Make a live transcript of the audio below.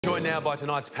Joined now by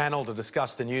tonight's panel to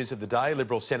discuss the news of the day,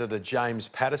 Liberal Senator James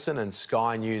Paterson and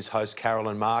Sky News host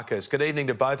Carolyn Marcus. Good evening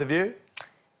to both of you.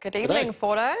 Good evening,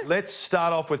 Fordo. Let's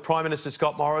start off with Prime Minister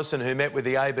Scott Morrison, who met with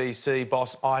the ABC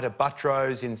boss Ita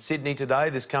Buttrose in Sydney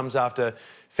today. This comes after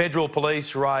federal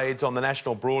police raids on the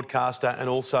national broadcaster and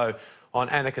also on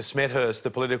Annika Smethurst,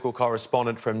 the political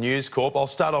correspondent from News Corp. I'll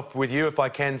start off with you, if I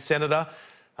can, Senator.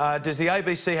 Does the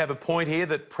ABC have a point here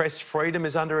that press freedom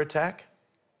is under attack?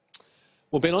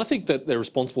 Well, Ben, I think that the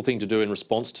responsible thing to do in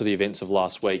response to the events of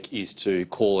last week is to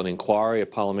call an inquiry, a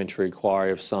parliamentary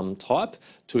inquiry of some type,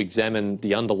 to examine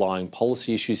the underlying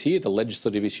policy issues here, the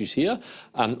legislative issues here.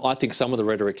 I think some of the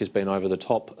rhetoric has been over the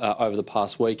top over the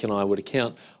past week, and I would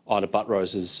account Ita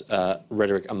Buttrose's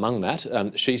rhetoric among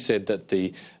that. She said that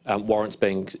the warrants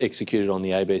being executed on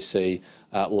the ABC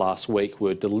last week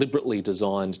were deliberately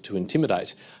designed to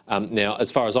intimidate. Now,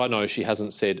 as far as I know, she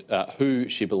hasn't said who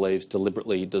she believes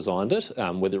deliberately designed it,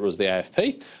 whether it was the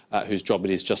AFP, whose job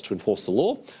it is just to enforce the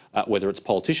law, whether it's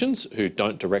politicians who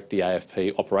don't direct the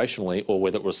AFP operationally, or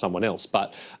whether it was someone else.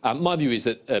 But my view is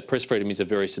that press freedom is a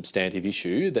very substantive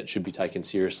issue that should be taken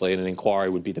seriously, and an inquiry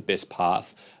would be the best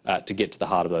path to get to the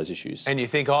heart of those issues. And you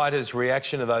think Ita's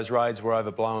reaction to those raids were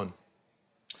overblown?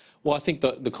 Well, I think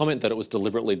the comment that it was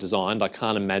deliberately designed, I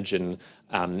can't imagine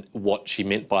what she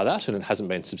meant by that, and it hasn't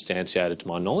been substantiated to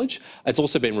my knowledge. It's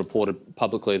also been reported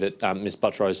publicly that Ms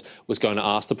Buttrose was going to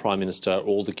ask the Prime Minister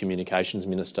or the Communications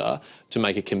Minister to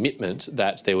make a commitment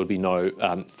that there would be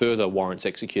no further warrants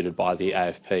executed by the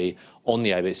AFP on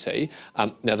the ABC.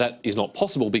 Now, that is not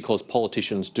possible because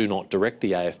politicians do not direct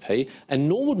the AFP, and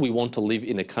nor would we want to live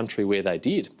in a country where they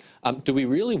did. Do we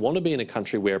really want to be in a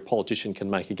country where a politician can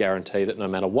make a guarantee that no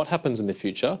matter what happens in the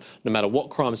future, no matter what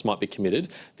crimes might be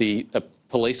committed, the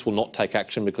police will not take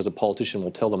action because a politician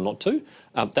will tell them not to?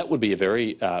 That would be a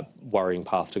very worrying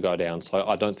path to go down. So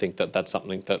I don't think that that's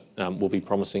something that will be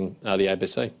promising the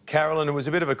ABC. Carolyn, it was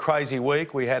a bit of a crazy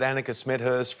week. We had Annika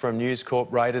Smethurst from News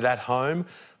Corp raided at home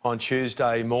on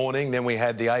Tuesday morning. Then we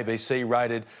had the ABC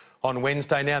raided on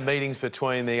Wednesday. Now meetings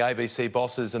between the ABC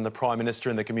bosses and the Prime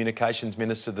Minister and the Communications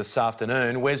Minister this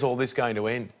afternoon. Where's all this going to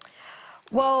end?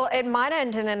 Well, it might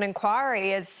end in an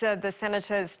inquiry, as the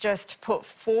senators just put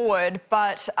forward.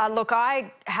 But look,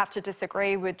 I have to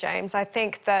disagree with James. I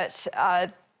think that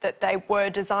that they were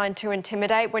designed to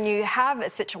intimidate. When you have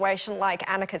a situation like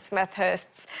Annika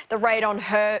Smethurst's, the raid on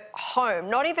her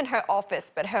home, not even her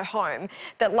office, but her home,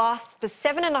 that lasts for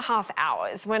 7.5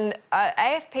 hours, when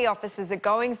AFP officers are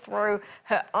going through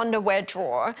her underwear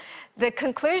drawer, the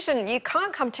conclusion, you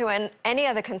can't come to any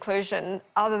other conclusion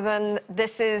other than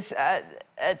this is a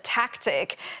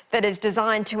tactic that is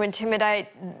designed to intimidate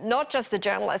not just the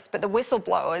journalists, but the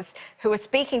whistleblowers who are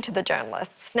speaking to the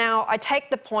journalists. Now, I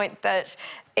take the point that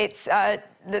it's that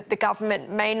the government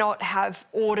may not have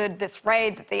ordered this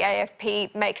raid, that the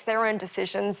AFP makes their own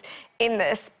decisions in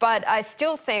this, but I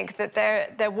still think that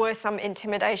there were some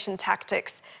intimidation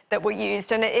tactics that were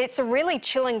used, and it's a really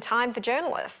chilling time for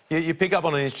journalists. You pick up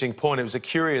on an interesting point. It was a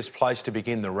curious place to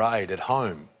begin the raid, at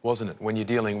home, wasn't it? When you're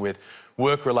dealing with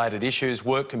work-related issues,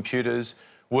 work computers,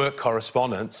 work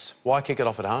correspondence, why kick it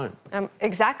off at home?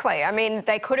 Exactly. I mean,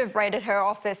 they could have raided her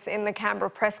office in the Canberra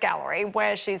Press Gallery,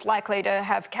 where she's likely to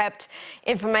have kept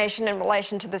information in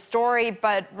relation to the story.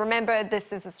 But remember,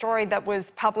 this is a story that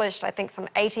was published, I think, some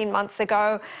 18 months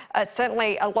ago,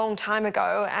 certainly a long time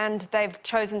ago, and they've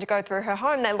chosen to go through her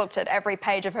home. They looked at every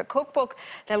page of her cookbook.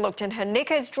 They looked in her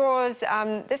knickers drawers.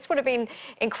 This would have been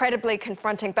incredibly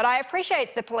confronting. But I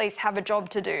appreciate the police have a job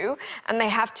to do, and they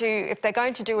have to, if they're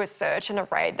going to do a search and a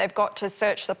raid, they've got to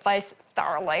search the place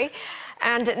thoroughly.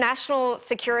 And national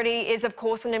security is, of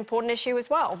course, an important issue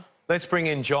as well. Let's bring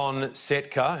in John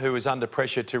Setka, who is under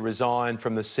pressure to resign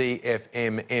from the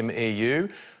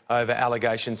CFMMEU over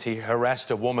allegations he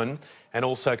harassed a woman and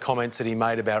also comments that he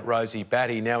made about Rosie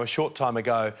Batty. Now, a short time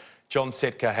ago, John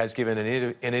Setka has given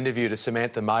an interview to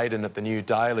Samantha Maiden at the New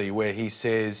Daily, where he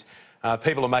says,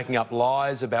 people are making up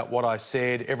lies about what I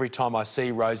said. Every time I see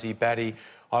Rosie Batty,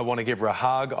 I want to give her a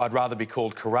hug. I'd rather be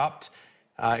called corrupt.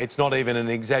 It's not even an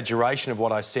exaggeration of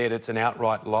what I said. It's an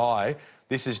outright lie.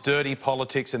 This is dirty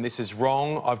politics and this is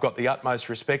wrong. I've got the utmost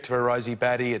respect for Rosie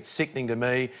Batty. It's sickening to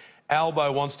me.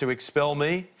 Albo wants to expel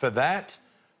me for that.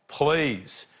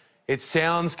 Please. It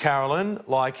sounds, Carolyn,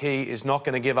 like he is not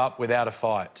going to give up without a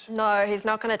fight. No, he's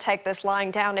not going to take this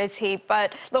lying down, is he?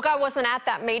 But look, I wasn't at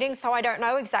that meeting, so I don't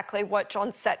know exactly what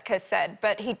John Setka said,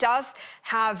 but he does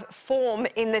have form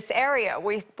in this area.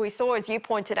 We saw, as you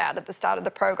pointed out at the start of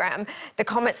the program, the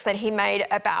comments that he made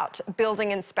about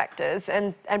building inspectors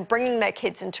and bringing their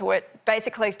kids into it,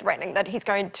 basically threatening that he's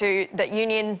going to, that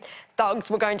union thugs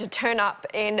were going to turn up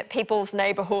in people's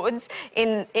neighbourhoods,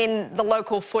 in the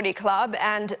local footy club,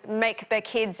 and make their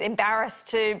kids embarrassed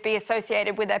to be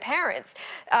associated with their parents.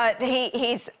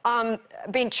 He's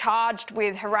been charged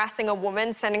with harassing a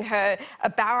woman, sending her a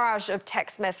barrage of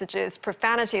text messages,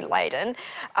 profanity-laden.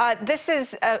 This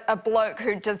is a bloke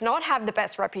who does not have the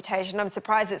best reputation. I'm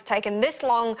surprised it's taken this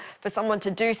long for someone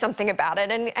to do something about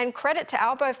it, and credit to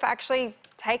Albo for actually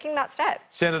taking that step.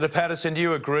 Senator Paterson, do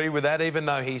you agree with that? Even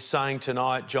though he's saying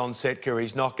tonight, John Setka,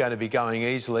 he's not going to be going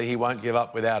easily, he won't give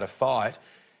up without a fight.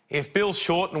 If Bill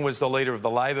Shorten was the leader of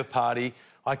the Labor Party,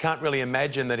 I can't really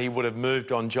imagine that he would have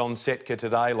moved on John Setka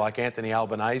today like Anthony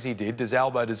Albanese did. Does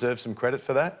Albo deserve some credit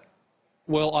for that?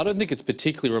 Well, I don't think it's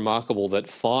particularly remarkable that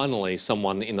finally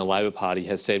someone in the Labor Party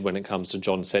has said when it comes to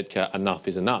John Setka, enough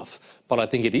is enough. But I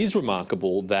think it is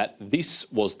remarkable that this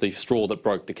was the straw that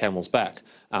broke the camel's back.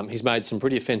 He's made some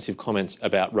pretty offensive comments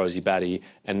about Rosie Batty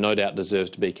and no doubt deserves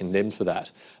to be condemned for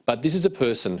that. But this is a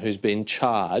person who's been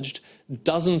charged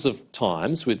dozens of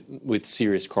times with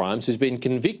serious crimes, who's been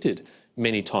convicted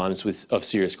many times of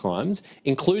serious crimes,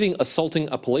 including assaulting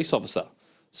a police officer.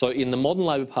 So in the modern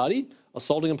Labor Party,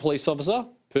 assaulting a police officer,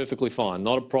 perfectly fine,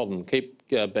 not a problem. Keep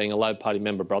being a Labor Party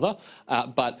member, brother.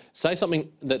 But say something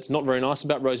that's not very nice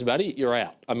about Rosie Batty, you're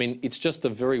out. I mean, it's just a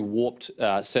very warped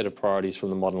set of priorities from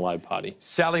the modern Labor Party.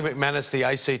 Sally McManus, the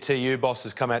ACTU boss,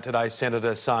 has come out today,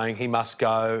 Senator, saying he must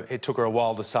go. It took her a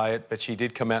while to say it, but she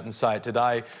did come out and say it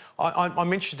today.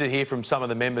 I'm interested to hear from some of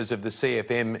the members of the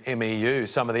CFM-MEU,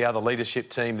 some of the other leadership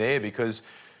team there, because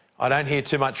I don't hear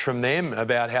too much from them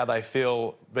about how they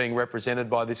feel being represented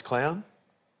by this clown.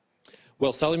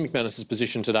 Well, Sally McManus's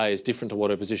position today is different to what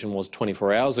her position was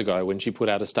 24 hours ago when she put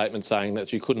out a statement saying that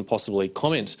she couldn't possibly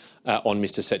comment on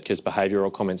Mr Setka's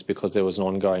behavioural comments because there was an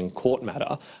ongoing court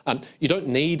matter. You don't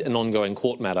need an ongoing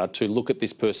court matter to look at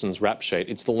this person's rap sheet.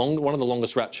 It's one of the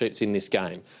longest rap sheets in this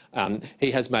game.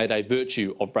 He has made a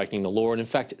virtue of breaking the law, and in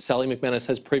fact, Sally McManus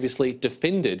has previously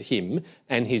defended him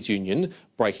and his union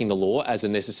breaking the law as a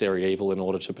necessary evil in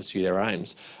order to pursue their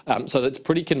aims. So it's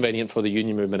pretty convenient for the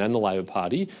union movement and the Labor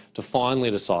Party to finally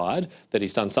decide that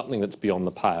he's done something that's beyond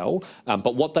the pale.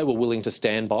 But what they were willing to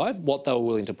stand by, what they were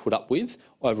willing to put up with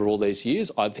over all these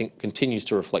years, I think continues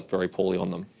to reflect very poorly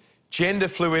on them. Gender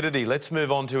fluidity. Let's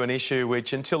move on to an issue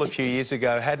which until a few years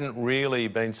ago hadn't really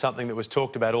been something that was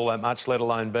talked about all that much, let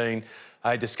alone being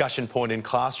a discussion point in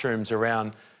classrooms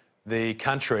around the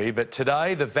country. But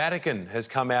today the Vatican has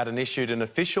come out and issued an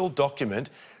official document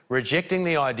rejecting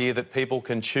the idea that people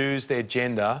can choose their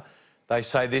gender. They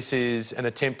say this is an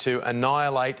attempt to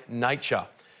annihilate nature.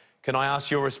 Can I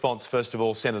ask your response first of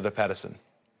all, Senator Paterson?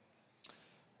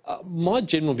 My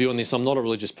general view on this, I'm not a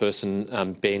religious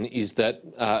person, Ben, is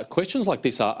that questions like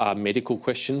this are medical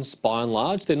questions by and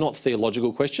large. They're not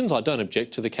theological questions. I don't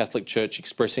object to the Catholic Church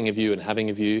expressing a view and having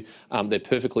a view. They're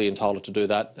perfectly entitled to do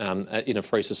that in a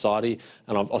free society,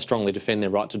 and I strongly defend their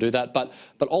right to do that. But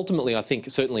ultimately, I think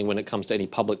certainly when it comes to any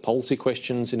public policy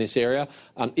questions in this area,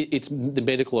 it's the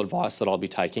medical advice that I'll be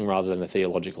taking rather than the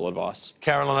theological advice.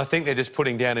 Carolyn, I think they're just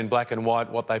putting down in black and white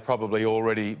what they probably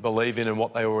already believe in and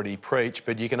what they already preach,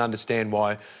 but you can understand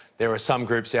why there are some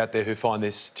groups out there who find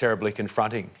this terribly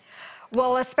confronting.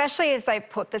 Well, especially as they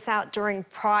put this out during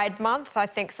Pride Month, I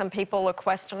think some people are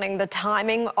questioning the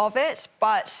timing of it.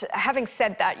 But having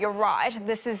said that, you're right.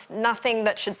 This is nothing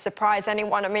that should surprise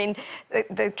anyone. I mean,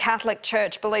 the Catholic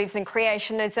Church believes in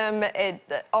creationism.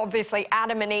 Obviously,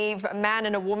 Adam and Eve, a man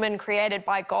and a woman created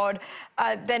by God,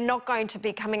 they're not going to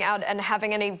be coming out and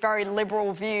having any very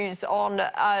liberal views on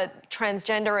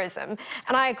transgenderism.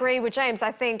 And I agree with James.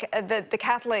 I think that the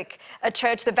Catholic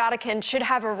Church, the Vatican, should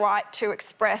have a right to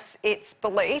express its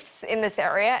beliefs in this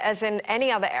area, as in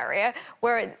any other area,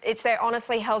 where it's their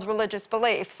honestly held religious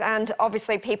beliefs. And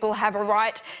obviously people have a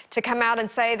right to come out and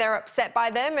say they're upset by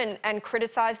them and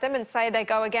criticise them and say they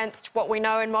go against what we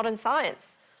know in modern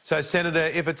science. So, Senator,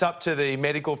 if it's up to the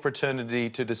medical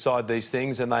fraternity to decide these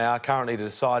things, and they are currently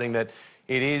deciding that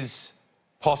it is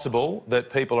possible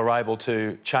that people are able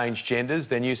to change genders,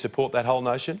 then you support that whole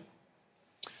notion?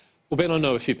 Well, Ben, I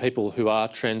know a few people who are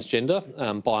transgender.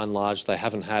 By and large, they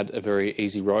haven't had a very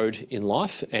easy road in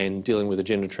life, and dealing with a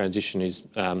gender transition is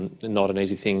not an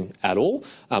easy thing at all.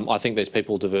 I think these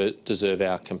people deserve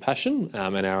our compassion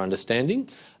and our understanding,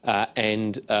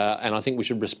 and I think we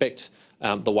should respect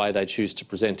the way they choose to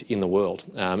present in the world.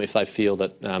 If they feel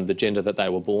that the gender that they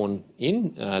were born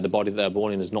in, the body that they were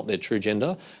born in, is not their true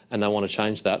gender, and they want to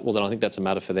change that, well, then I think that's a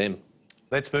matter for them.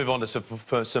 Let's move on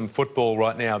to some football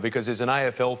right now, because there's an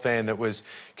AFL fan that was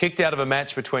kicked out of a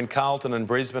match between Carlton and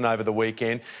Brisbane over the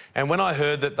weekend. And when I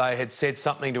heard that they had said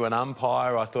something to an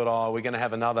umpire, I thought, oh, we're going to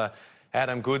have another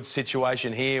Adam Good's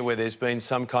situation here where there's been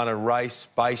some kind of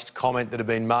race-based comment that had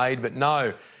been made, but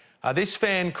no. This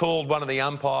fan called one of the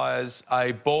umpires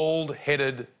a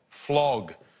bald-headed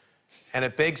flog. And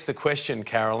it begs the question,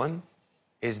 Carolyn,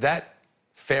 is that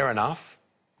fair enough,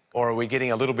 or are we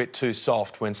getting a little bit too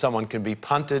soft when someone can be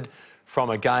punted from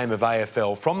a game of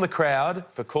AFL from the crowd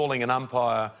for calling an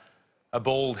umpire a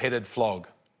bald-headed flog?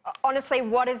 Honestly,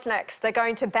 what is next? They're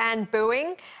going to ban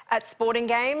booing at sporting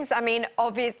games? I mean,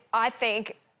 I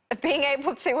think being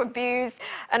able to abuse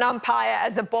an umpire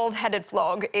as a bald-headed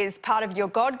flog is part of your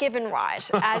God-given right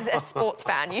as a sports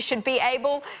fan. You should be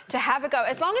able to have a go,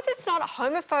 as long as it's not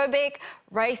homophobic,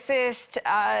 racist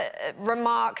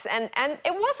remarks, and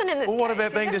it wasn't in this Well, what case,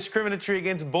 about being discriminatory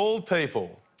against bald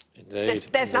people? Indeed.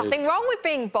 There's nothing wrong with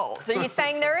being bald. Are you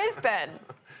saying there is, Ben?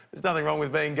 There's nothing wrong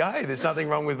with being gay. There's nothing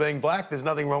wrong with being black. There's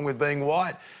nothing wrong with being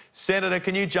white. Senator,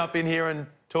 can you jump in here and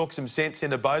talk some sense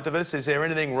into both of us? Is there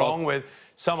anything wrong with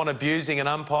someone abusing an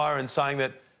umpire and saying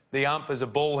that the ump is a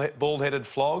bald-headed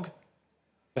flog?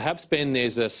 Perhaps, Ben,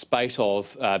 there's a spate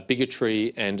of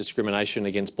bigotry and discrimination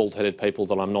against bald-headed people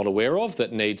that I'm not aware of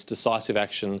that needs decisive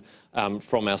action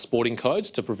from our sporting codes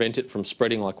to prevent it from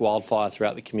spreading like wildfire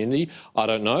throughout the community. I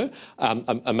don't know.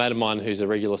 A mate of mine who's a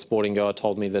regular sporting goer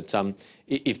told me that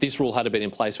if this rule had been in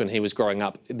place when he was growing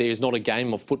up, there's not a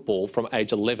game of football from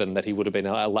age 11 that he would have been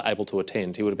able to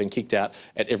attend. He would have been kicked out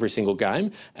at every single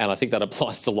game, and I think that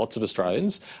applies to lots of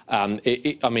Australians. I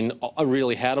mean,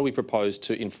 really, how do we propose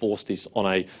to enforce this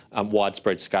on a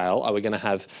widespread scale? Are we going to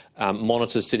have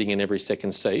monitors sitting in every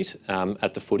second seat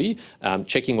at the footy,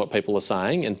 checking what people are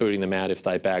saying and booting them out if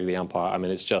they bag the umpire? I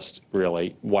mean, it's just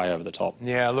really way over the top.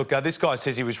 Yeah, look, this guy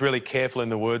says he was really careful in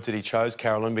the words that he chose,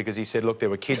 Carolyn, because he said, look, there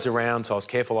were kids around, so I was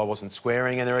careful I wasn't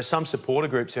swearing. And there are some supporter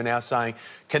groups who are now saying,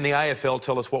 can the AFL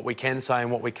tell us what we can say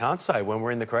and what we can't say when we're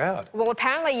in the crowd? Well,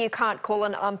 apparently you can't call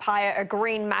an umpire a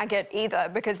green maggot either,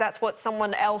 because that's what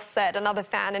someone else said, another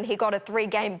fan, and he got a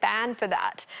 3-game ban for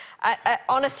that.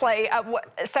 Honestly,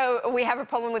 so we have a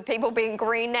problem with people being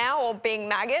green now or being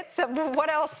maggots? What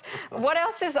else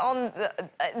is on...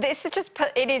 This is just...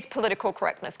 It is political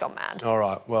correctness gone mad. All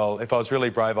right, well, if I was really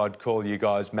brave, I'd call you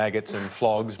guys maggots and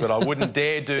flogs, but I wouldn't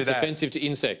dare do It's that. offensive to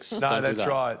insects. No, Don't do that's that.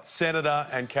 right. Senator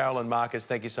and Carolyn Marcus,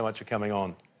 thank you so much for coming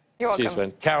on. You're welcome. Cheers,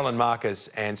 Ben. Carolyn Marcus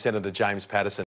and Senator James Paterson.